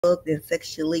and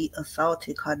sexually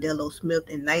assaulted Cardello Smith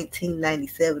in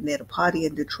 1997 at a party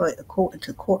in Detroit, according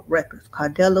to court records.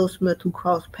 Cardello Smith, who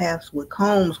crossed paths with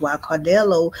Combs while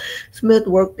Cardello Smith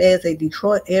worked as a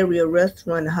Detroit area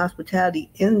restaurant and hospitality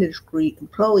industry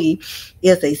employee,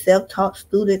 is a self-taught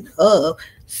student of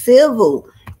civil.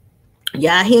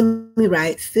 Y'all hear me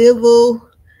right? Civil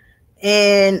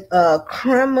and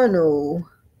criminal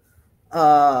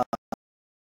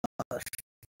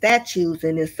statutes,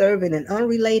 and is serving an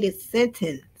unrelated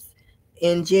sentence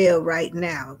in jail right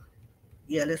now.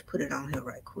 Yeah, let's put it on here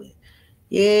right quick.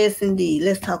 Yes, indeed.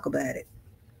 Let's talk about it.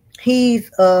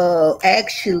 He's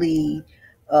actually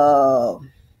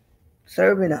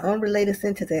serving an unrelated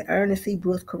sentence at Ernest C.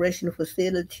 Brooks Correctional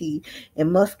Facility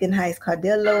in Muskin Heights.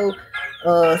 Cardello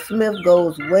Smith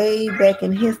goes way back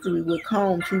in history with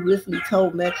Combs, who recently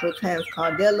told Metro Times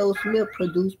Cardello Smith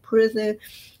produced prison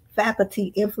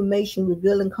faculty information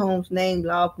revealing Combs' name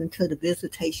logged into the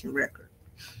visitation record.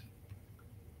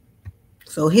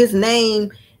 So his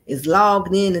name is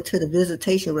logged into the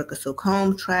visitation record. So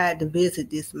Combs tried to visit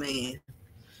this man.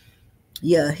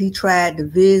 Yeah, he tried to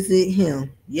visit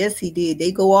him. Yes, he did.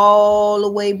 They go all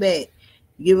the way back.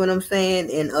 You get what I'm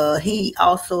saying? And he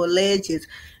also alleges,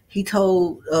 he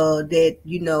told that,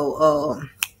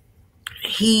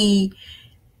 he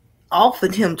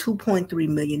offered him $2.3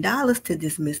 million to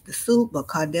dismiss the suit, but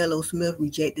Cardello Smith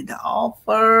rejected the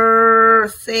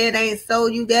offer, said ain't so,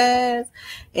 you guys.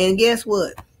 And guess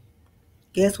what?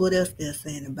 Guess what else they're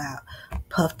saying about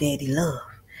Puff Daddy Love?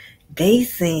 They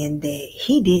saying that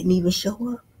he didn't even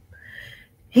show up.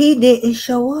 He didn't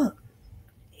show up.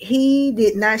 He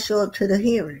did not show up to the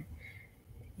hearing.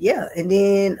 Yeah, and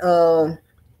then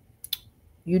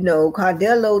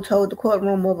Cardello told the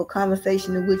courtroom of a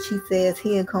conversation in which he says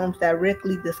he and Combs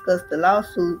directly discussed the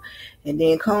lawsuit, and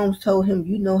then Combs told him,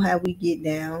 "You know how we get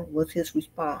down," was his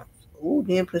response.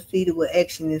 Then proceeded with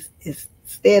action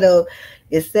instead of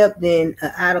accepting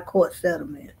an out-of-court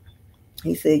settlement.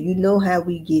 He said, "You know how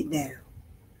we get down."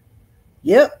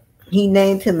 Yep. He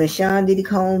named him as Sean Diddy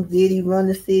Combs. Diddy run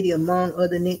the city, among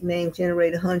other nicknames,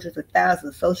 generated hundreds of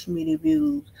thousands of social media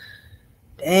views.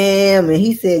 Damn, and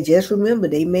he said, just remember,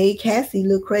 they made Cassie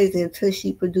look crazy until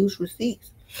she produced receipts.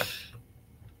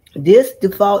 This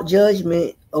default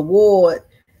judgment award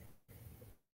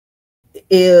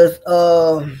is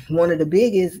one of the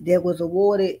biggest that was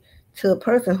awarded to a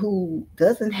person who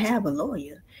doesn't have a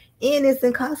lawyer and is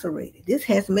incarcerated. This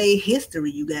has made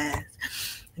history, you guys.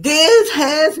 This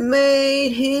has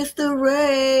made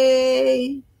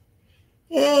history.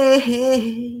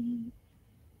 Hey.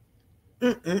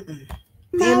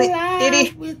 Damn it,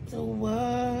 Diddy. With the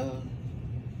world,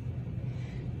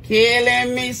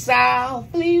 killing me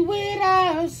softly with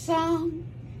her song,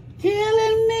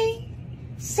 killing me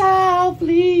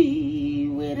softly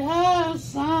with her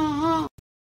song.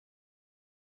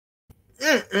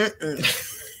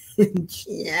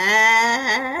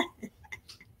 Yeah.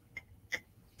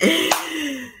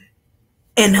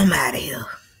 And I'm out of here.